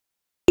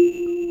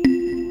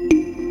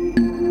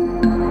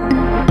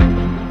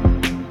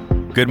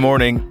Good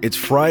morning. It's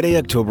Friday,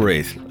 October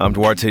 8th. I'm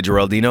Duarte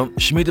Geraldino.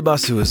 Shmita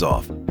Basu is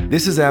off.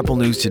 This is Apple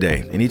News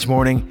Today, and each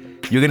morning,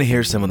 you're going to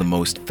hear some of the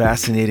most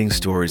fascinating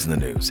stories in the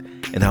news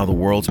and how the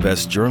world's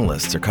best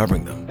journalists are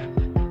covering them.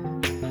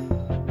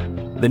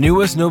 The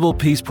newest Nobel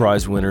Peace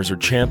Prize winners are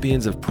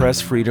champions of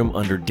press freedom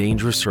under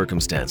dangerous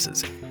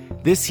circumstances.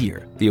 This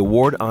year, the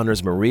award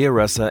honors Maria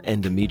Ressa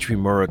and Dmitry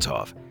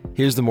Muratov.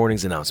 Here's the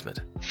morning's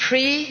announcement.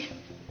 Free,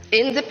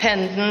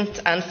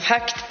 independent, and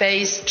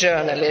fact-based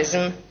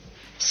journalism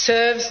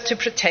serves to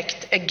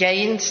protect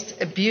against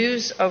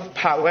abuse of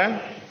power,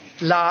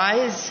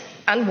 lies,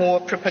 and war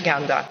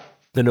propaganda.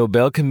 The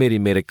Nobel Committee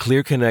made a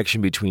clear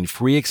connection between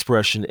free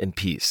expression and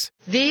peace.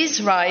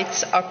 These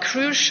rights are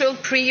crucial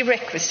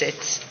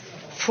prerequisites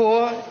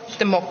for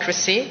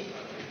democracy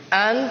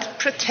and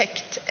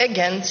protect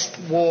against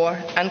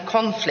war and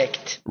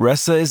conflict.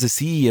 Ressa is the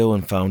CEO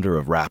and founder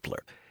of Rappler.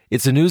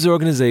 It's a news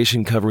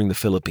organization covering the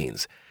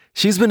Philippines.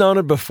 She's been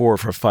honored before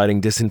for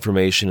fighting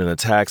disinformation and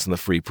attacks on the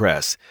free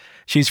press.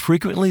 She's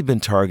frequently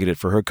been targeted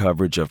for her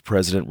coverage of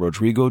President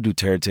Rodrigo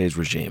Duterte's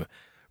regime.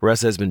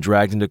 Ressa has been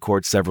dragged into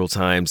court several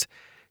times.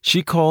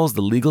 She calls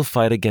the legal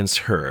fight against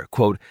her,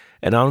 quote,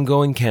 an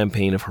ongoing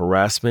campaign of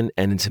harassment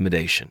and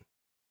intimidation.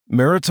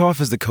 Muratov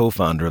is the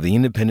co-founder of the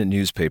independent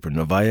newspaper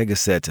Novaya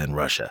Gazeta in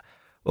Russia.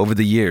 Over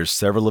the years,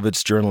 several of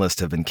its journalists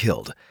have been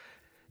killed.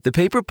 The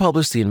paper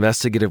published the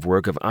investigative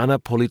work of Anna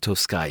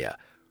Politkovskaya.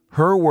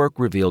 Her work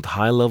revealed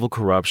high-level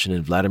corruption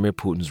in Vladimir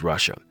Putin's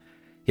Russia.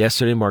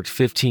 Yesterday marked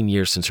 15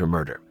 years since her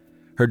murder.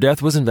 Her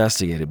death was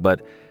investigated,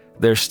 but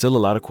there's still a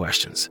lot of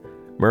questions.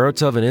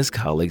 Muratov and his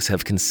colleagues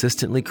have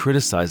consistently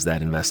criticized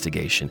that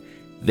investigation.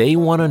 They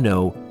want to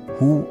know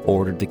who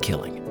ordered the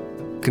killing.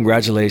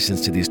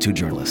 Congratulations to these two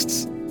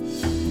journalists.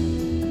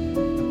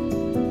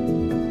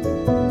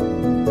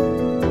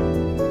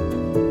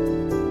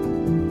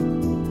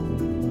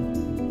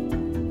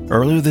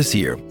 Earlier this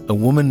year, a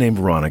woman named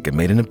Veronica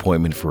made an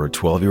appointment for her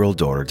 12-year-old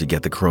daughter to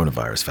get the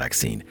coronavirus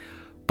vaccine.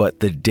 But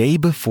the day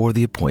before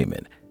the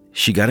appointment,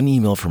 she got an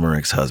email from her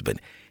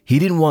ex-husband. He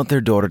didn't want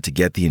their daughter to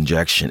get the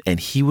injection, and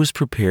he was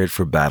prepared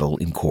for battle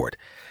in court.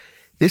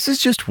 This is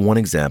just one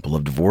example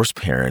of divorced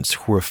parents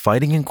who are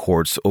fighting in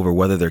courts over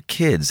whether their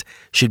kids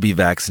should be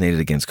vaccinated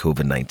against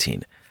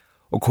COVID-19.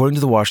 According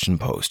to the Washington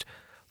Post,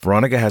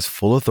 Veronica has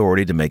full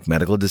authority to make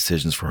medical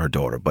decisions for her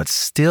daughter, but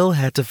still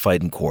had to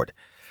fight in court.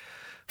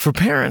 For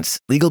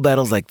parents, legal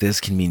battles like this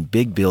can mean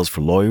big bills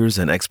for lawyers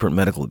and expert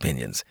medical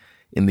opinions.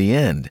 In the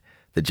end,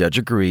 the judge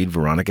agreed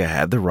Veronica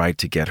had the right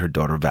to get her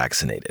daughter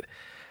vaccinated.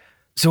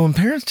 So when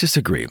parents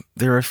disagree,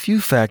 there are a few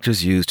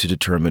factors used to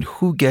determine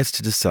who gets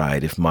to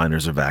decide if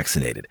minors are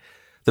vaccinated.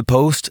 The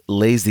Post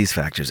lays these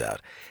factors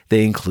out.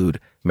 They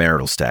include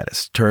marital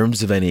status,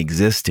 terms of any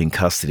existing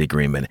custody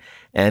agreement,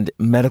 and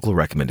medical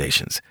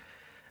recommendations.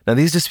 Now,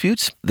 these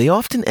disputes, they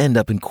often end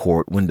up in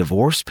court when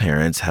divorced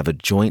parents have a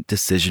joint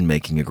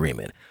decision-making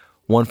agreement.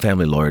 One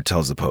family lawyer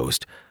tells the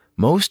Post,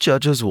 most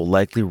judges will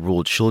likely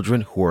rule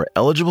children who are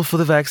eligible for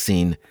the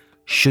vaccine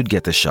should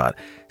get the shot,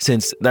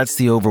 since that's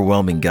the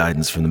overwhelming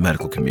guidance from the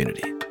medical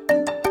community.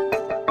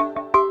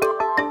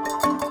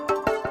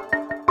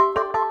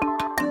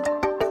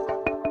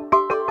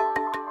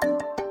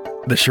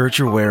 The shirt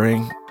you're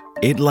wearing,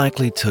 it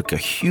likely took a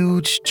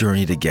huge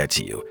journey to get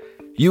to you.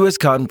 U.S.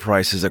 cotton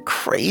prices are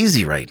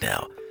crazy right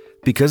now.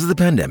 Because of the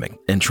pandemic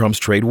and Trump's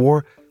trade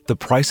war, the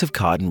price of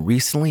cotton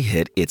recently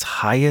hit its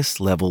highest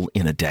level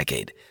in a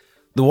decade.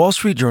 The Wall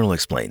Street Journal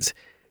explains,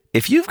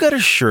 if you've got a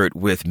shirt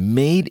with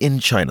Made in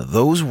China,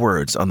 those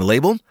words on the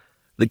label,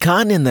 the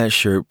cotton in that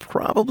shirt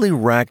probably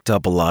racked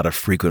up a lot of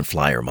frequent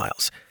flyer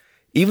miles.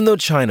 Even though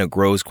China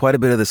grows quite a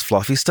bit of this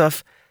fluffy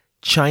stuff,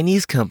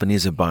 Chinese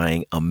companies are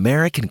buying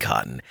American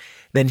cotton,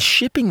 then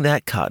shipping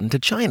that cotton to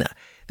China.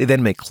 They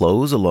then make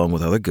clothes along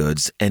with other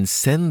goods and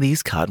send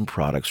these cotton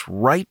products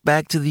right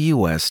back to the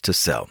U.S. to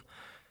sell.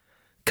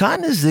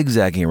 Cotton is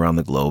zigzagging around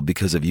the globe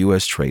because of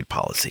U.S. trade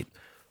policy.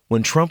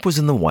 When Trump was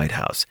in the White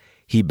House,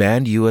 he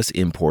banned U.S.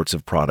 imports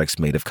of products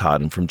made of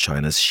cotton from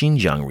China's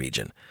Xinjiang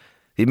region.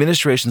 The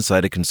administration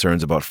cited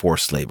concerns about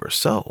forced labor,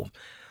 so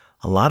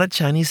a lot of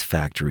Chinese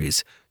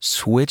factories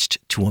switched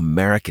to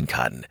American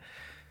cotton.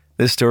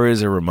 This story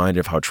is a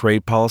reminder of how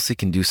trade policy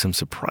can do some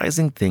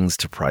surprising things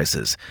to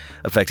prices,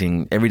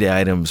 affecting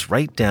everyday items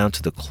right down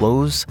to the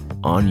clothes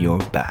on your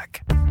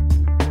back.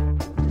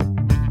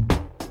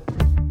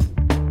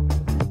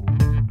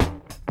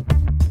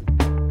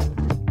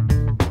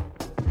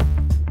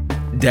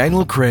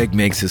 Daniel Craig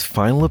makes his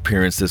final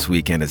appearance this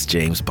weekend as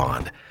James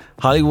Bond.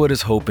 Hollywood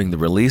is hoping the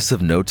release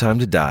of No Time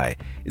to Die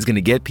is going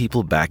to get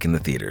people back in the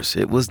theaters.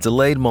 It was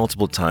delayed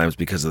multiple times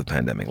because of the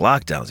pandemic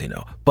lockdowns,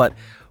 But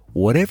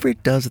whatever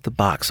it does at the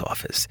box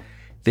office,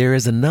 there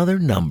is another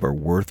number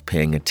worth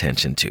paying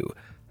attention to,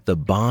 the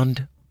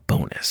Bond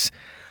bonus.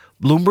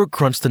 Bloomberg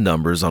crunched the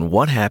numbers on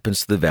what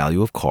happens to the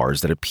value of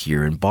cars that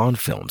appear in Bond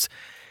films.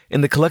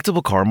 In the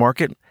collectible car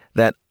market,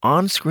 that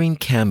on-screen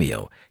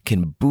cameo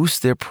can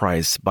boost their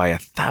price by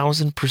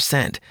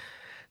 1,000%.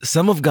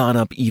 Some have gone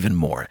up even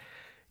more.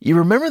 You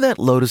remember that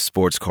Lotus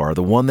sports car,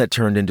 the one that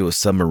turned into a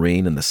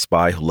submarine in The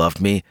Spy Who Loved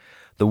Me?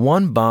 The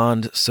one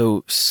Bond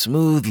so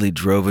smoothly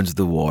drove into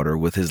the water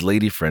with his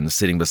lady friend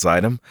sitting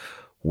beside him?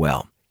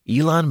 Well,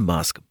 Elon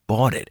Musk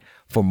bought it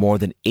for more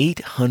than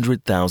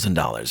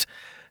 $800,000.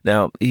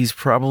 Now, he's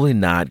probably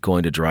not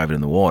going to drive it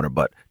in the water,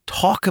 but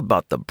talk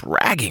about the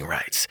bragging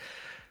rights.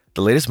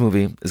 The latest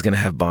movie is going to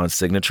have Bond's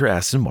signature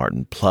Aston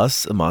Martin,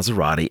 plus a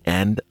Maserati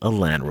and a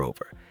Land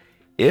Rover.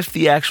 If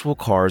the actual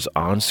cars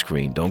on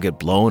screen don't get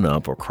blown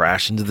up or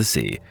crash into the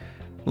sea,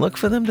 look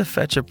for them to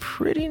fetch a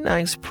pretty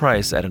nice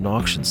price at an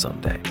auction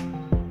someday.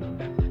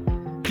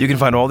 You can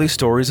find all these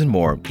stories and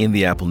more in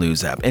the Apple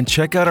News app, and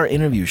check out our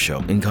interview show,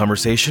 In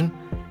Conversation.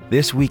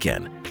 This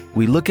weekend,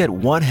 we look at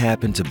what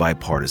happened to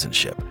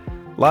bipartisanship.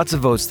 Lots of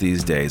votes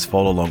these days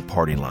fall along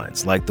party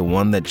lines, like the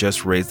one that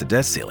just raised the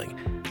debt ceiling.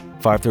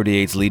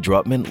 538's Lee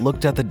Drutman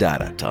looked at the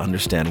data to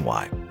understand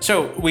why.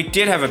 So we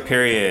did have a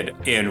period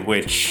in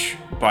which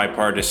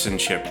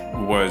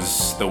bipartisanship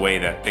was the way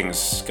that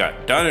things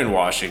got done in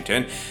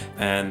Washington,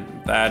 and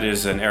that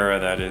is an era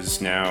that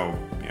is now,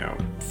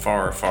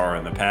 far, far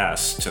in the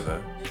past, to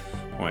the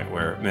point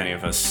where many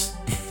of us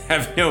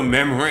have no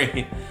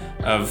memory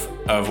of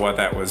what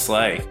that was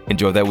like.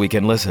 Enjoy that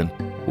weekend listen.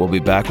 We'll be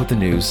back with the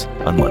news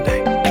on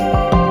Monday.